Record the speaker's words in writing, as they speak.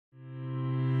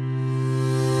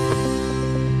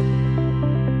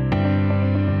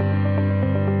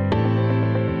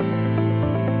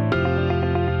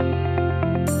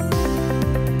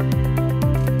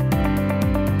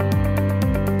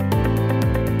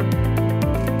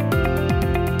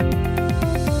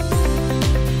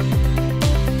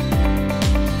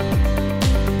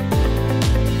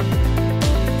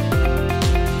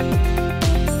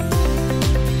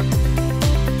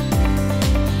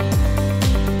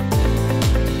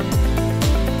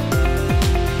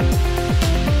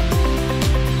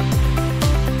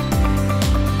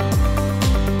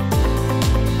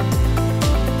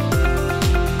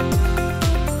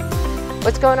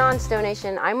going on, Stone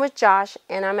Nation? I'm with Josh,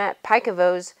 and I'm at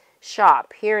Pikavo's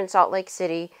shop here in Salt Lake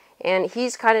City, and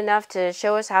he's kind enough to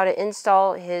show us how to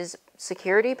install his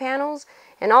security panels,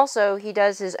 and also he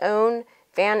does his own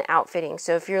van outfitting.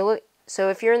 So if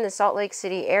you're in the Salt Lake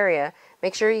City area,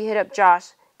 make sure you hit up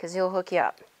Josh because he'll hook you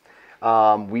up.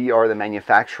 We are the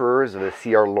manufacturers of the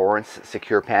CRL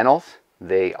Secure Panels.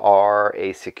 They are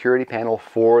a security panel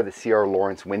for the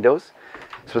CRL windows,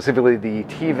 specifically the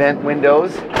T-vent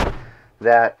windows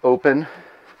that open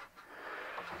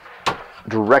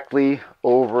directly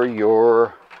over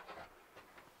your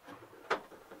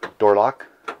door lock.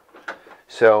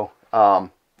 So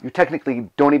you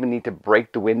technically don't even need to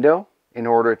break the window in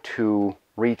order to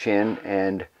reach in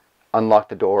and unlock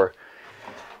the door.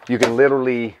 You can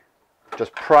literally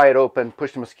just pry it open,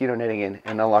 push the mosquito netting in,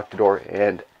 and unlock the door,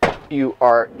 and you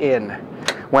are in.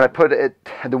 When I put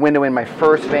the window in my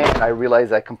first van, I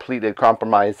realized I completely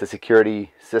compromised the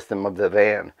security system of the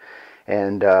van,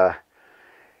 and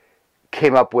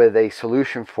came up with a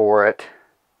solution for it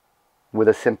with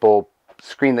a simple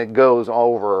screen that goes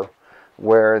over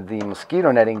where the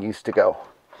mosquito netting used to go.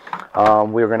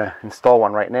 We're going to install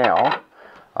one right now.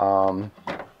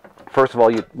 First of all,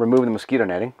 you remove the mosquito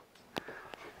netting,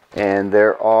 and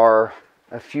there are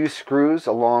a few screws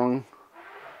along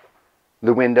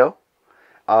the window.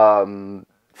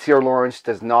 CRL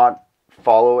does not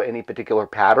follow any particular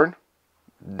pattern.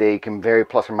 They can vary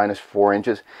plus or minus 4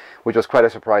 inches, which was quite a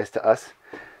surprise to us.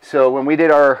 So when we did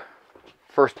our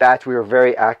first batch, we were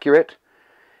very accurate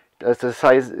as to the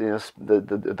size, you know,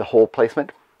 the hole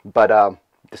placement, but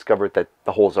discovered that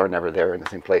the holes are never there in the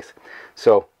same place.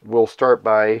 So we'll start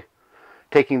by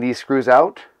taking these screws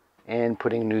out and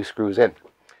putting new screws in.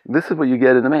 This is what you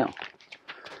get in the mail.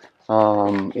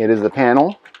 It is the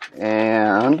panel,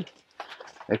 and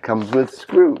it comes with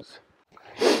screws.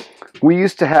 We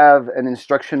used to have an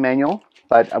instruction manual,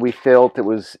 but we felt it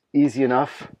was easy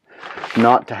enough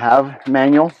not to have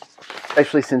manual,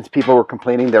 especially since people were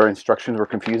complaining their instructions were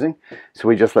confusing. So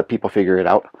we just let people figure it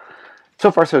out.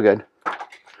 So far, so good.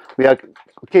 We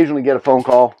occasionally get a phone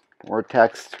call or a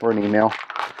text or an email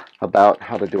about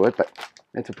how to do it, but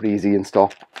it's a pretty easy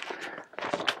install.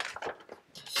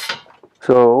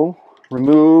 So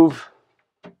remove.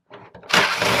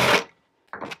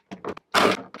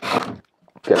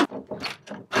 Okay.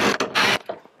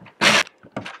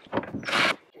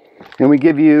 And we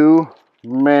give you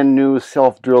brand new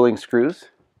self-drilling screws,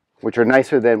 which are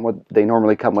nicer than what they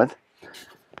normally come with.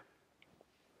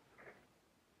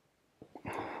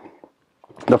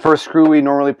 The first screw we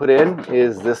normally put in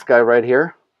is this guy right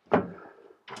here.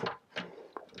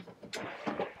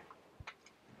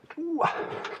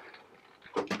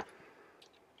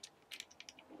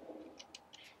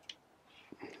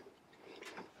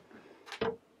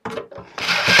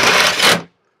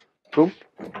 Boom.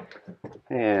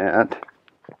 And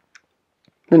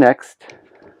the next.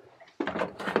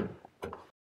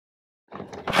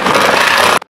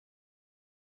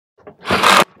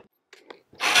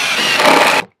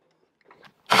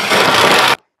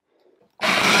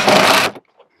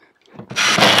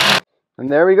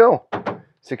 And there we go.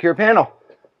 Secure panel.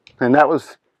 And that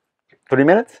was 30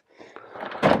 minutes.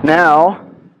 Now,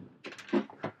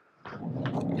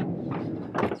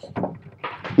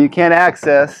 you can't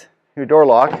access your door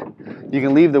lock. You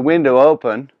can leave the window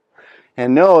open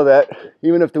and know that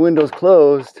even if the window's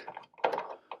closed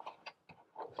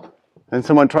and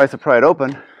someone tries to pry it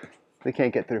open, they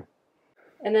can't get through.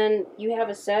 And then you have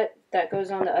a set that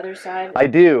goes on the other side? I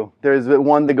do. There's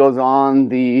one that goes on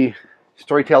the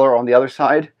Storyteller on the other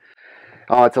side.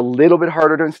 It's a little bit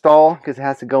harder to install because it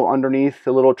has to go underneath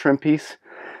the little trim piece,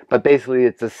 but basically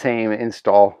it's the same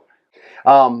install.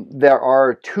 There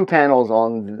are 2 panels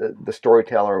on the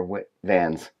Storyteller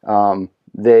vans.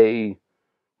 They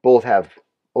both have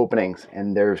openings,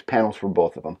 and there's panels for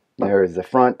both of them. There's the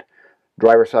front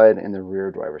driver side and the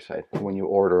rear driver side. When you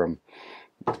order them,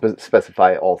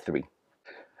 specify all 3.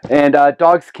 And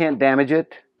dogs can't damage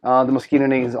it. The mosquito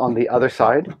netting is on the other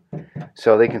side,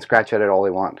 so they can scratch at it all they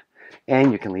want.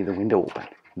 And you can leave the window open.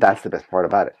 That's the best part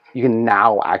about it. You can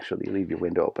now actually leave your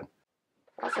window open.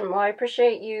 Awesome. Well, I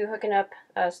appreciate you hooking up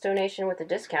Stone Nation with a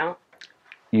discount.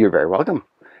 You're very welcome.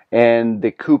 And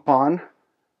the coupon,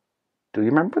 do you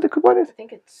remember what the coupon is? I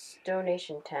think it's Stone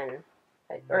Nation 10,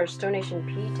 or Stone Nation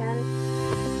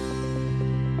P10.